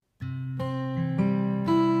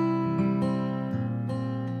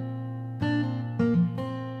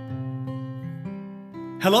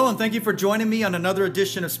Hello, and thank you for joining me on another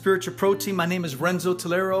edition of Spiritual Protein. My name is Renzo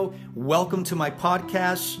Tolero. Welcome to my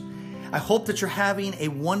podcast. I hope that you're having a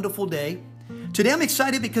wonderful day. Today I'm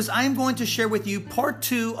excited because I am going to share with you part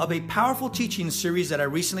 2 of a powerful teaching series that I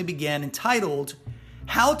recently began entitled,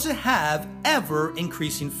 How to Have Ever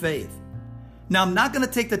Increasing Faith. Now, I'm not going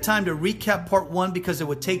to take the time to recap part 1 because it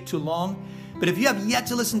would take too long, but if you have yet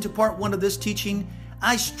to listen to part 1 of this teaching,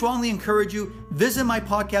 I strongly encourage you, visit my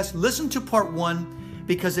podcast, listen to part 1,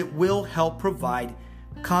 because it will help provide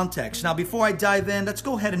context. Now, before I dive in, let's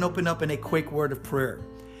go ahead and open up in a quick word of prayer.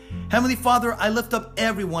 Heavenly Father, I lift up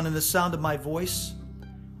everyone in the sound of my voice.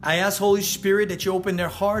 I ask, Holy Spirit, that you open their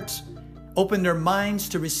hearts, open their minds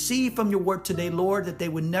to receive from your word today, Lord, that they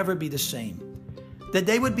would never be the same, that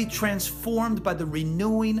they would be transformed by the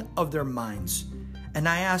renewing of their minds. And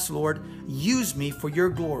I ask, Lord, use me for your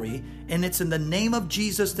glory, and it's in the name of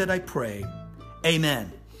Jesus that I pray.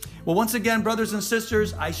 Amen. Well, once again, brothers and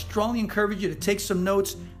sisters, I strongly encourage you to take some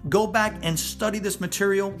notes, go back and study this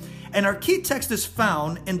material. And our key text is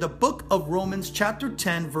found in the book of Romans, chapter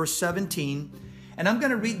 10, verse 17. And I'm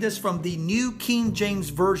going to read this from the New King James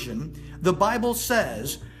Version. The Bible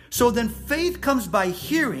says, "So then faith comes by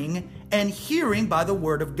hearing, and hearing by the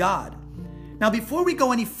word of God." Now, before we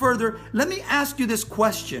go any further, let me ask you this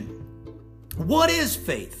question. What is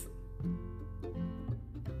faith?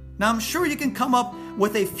 Now, I'm sure you can come up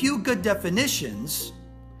with a few good definitions.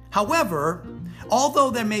 However,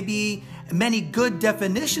 although there may be many good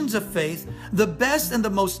definitions of faith, the best and the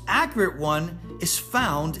most accurate one is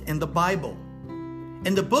found in the Bible.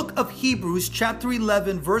 In the book of Hebrews, chapter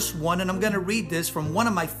 11, verse 1, and I'm going to read this from one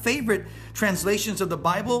of my favorite translations of the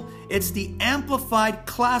Bible. It's the Amplified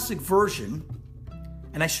Classic Version.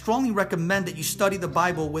 And I strongly recommend that you study the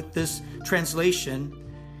Bible with this translation.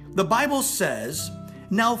 The Bible says,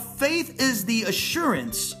 "Now faith is the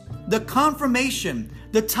assurance, the confirmation,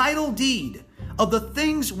 the title deed of the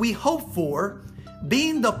things we hope for,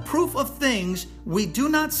 being the proof of things we do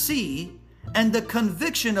not see, and the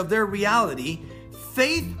conviction of their reality,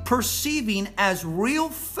 faith perceiving as real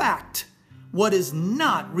fact what is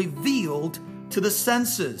not revealed to the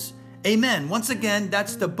senses." Amen. Once again,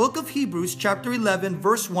 that's the book of Hebrews, chapter 11,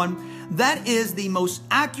 verse 1. That is the most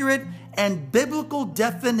accurate and biblical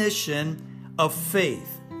definition of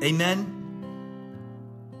faith. Amen.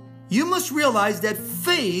 You must realize that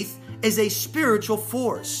faith is a spiritual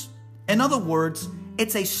force. In other words,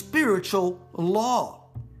 it's a spiritual law.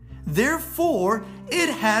 Therefore, it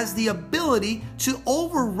has the ability to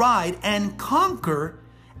override and conquer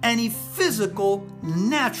any physical,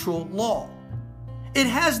 natural law. It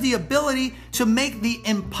has the ability to make the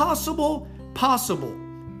impossible possible.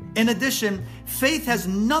 In addition, faith has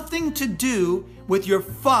nothing to do with your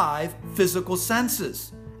 5 physical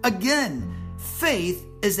senses. Again, faith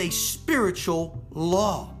is a spiritual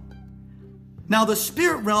law. Now, the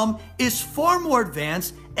spirit realm is far more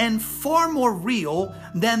advanced and far more real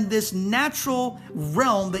than this natural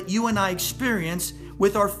realm that you and I experience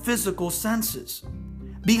with our physical senses.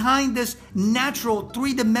 Behind this natural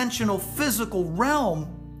 3-dimensional physical realm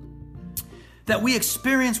that we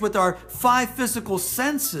experience with our 5 physical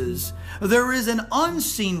senses, there is an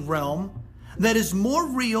unseen realm that is more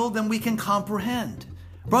real than we can comprehend.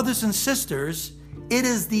 Brothers and sisters, it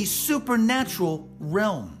is the supernatural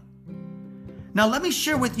realm. Now, let me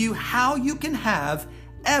share with you how you can have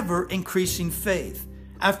ever-increasing faith.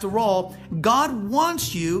 After all, God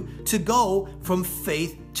wants you to go from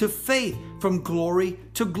faith to faith, from glory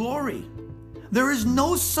to glory. There is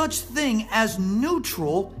no such thing as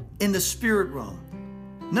neutral in the spirit realm.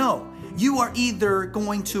 No, you are either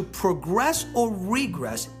going to progress or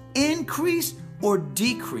regress, increase or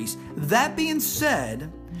decrease. That being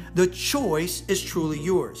said, the choice is truly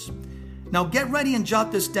yours. Now get ready and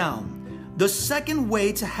jot this down. The second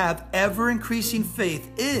way to have ever-increasing faith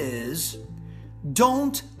is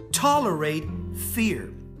don't tolerate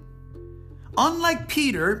fear. Unlike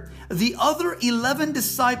Peter, the other 11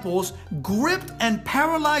 disciples, gripped and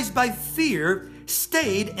paralyzed by fear,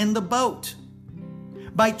 stayed in the boat.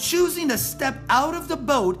 By choosing to step out of the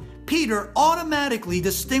boat, Peter automatically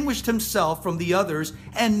distinguished himself from the others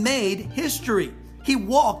and made history. He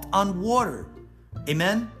walked on water.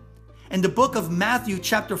 Amen? In the book of Matthew,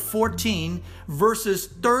 chapter 14, verses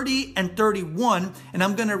 30 and 31, and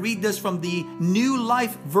I'm going to read this from the New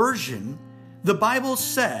Life Version, the Bible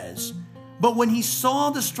says, "But when he saw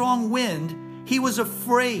the strong wind, he was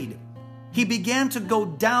afraid. He began to go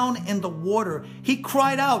down in the water. He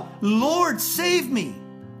cried out, 'Lord, save me!'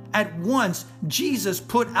 At once, Jesus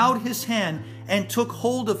put out his hand and took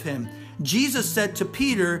hold of him. Jesus said to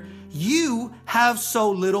Peter, 'You have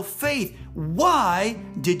so little faith. Why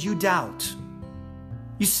did you doubt?'"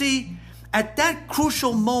 You see, at that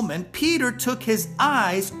crucial moment, Peter took his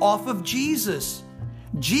eyes off of Jesus.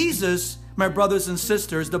 Jesus, my brothers and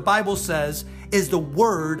sisters, the Bible says, is the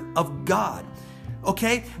Word of God.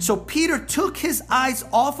 Okay, so Peter took his eyes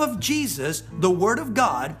off of Jesus, the Word of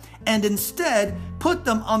God, and instead put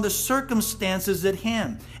them on the circumstances at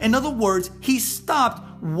hand. In other words, he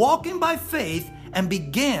stopped walking by faith and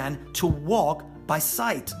began to walk by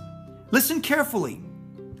sight. Listen carefully.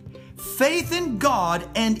 Faith in God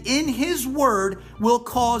and in His Word will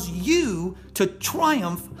cause you to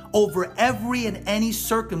triumph over every and any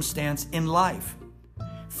circumstance in life.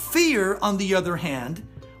 Fear, on the other hand,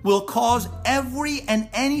 will cause every and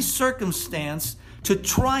any circumstance to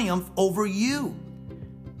triumph over you.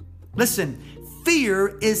 Listen,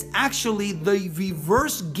 fear is actually the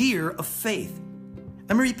reverse gear of faith.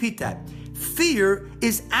 Let me repeat that. Fear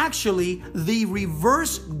is actually the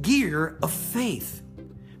reverse gear of faith.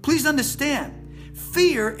 Please understand,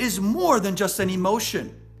 fear is more than just an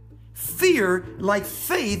emotion. Fear, like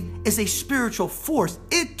faith, is a spiritual force.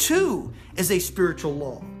 It too is a spiritual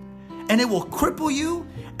law. And it will cripple you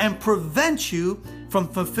and prevent you from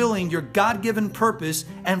fulfilling your God-given purpose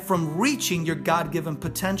and from reaching your God-given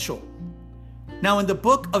potential. Now, in the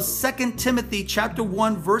book of 2 Timothy chapter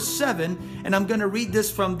 1, verse 7, and I'm going to read this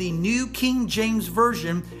from the New King James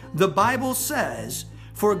Version, the Bible says,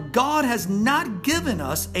 "For God has not given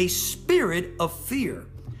us a spirit of fear,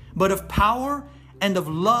 but of power and of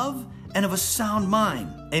love and of a sound mind."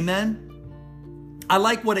 Amen. I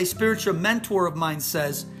like what a spiritual mentor of mine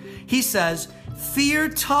says. He says, "Fear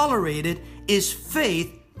tolerated is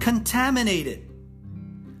faith contaminated."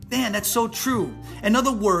 Man, that's so true. In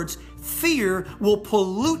other words, fear will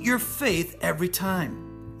pollute your faith every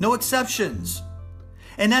time. No exceptions.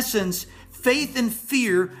 In essence, faith and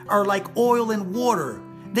fear are like oil and water.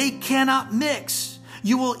 They cannot mix.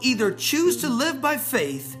 You will either choose to live by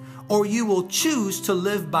faith or you will choose to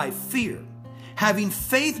live by fear. Having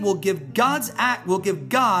faith will give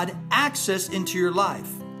God access into your life.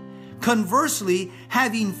 Conversely,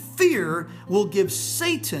 having fear will give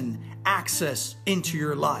Satan access into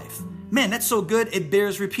your life. Man, that's so good, it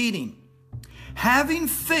bears repeating. Having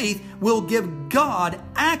faith will give God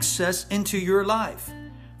access into your life.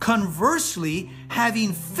 Conversely,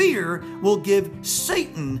 having fear will give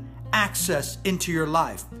Satan access into your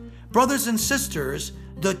life. Brothers and sisters,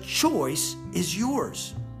 the choice is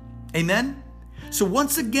yours. Amen? So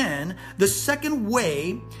once again, the second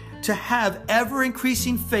way to have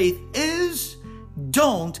ever-increasing faith is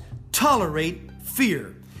don't tolerate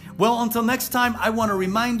fear. Well, until next time, I want to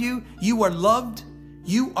remind you, you are loved,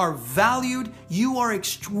 you are valued, you are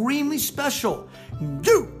extremely special.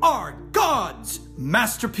 You are God's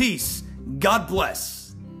masterpiece. God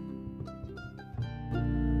bless.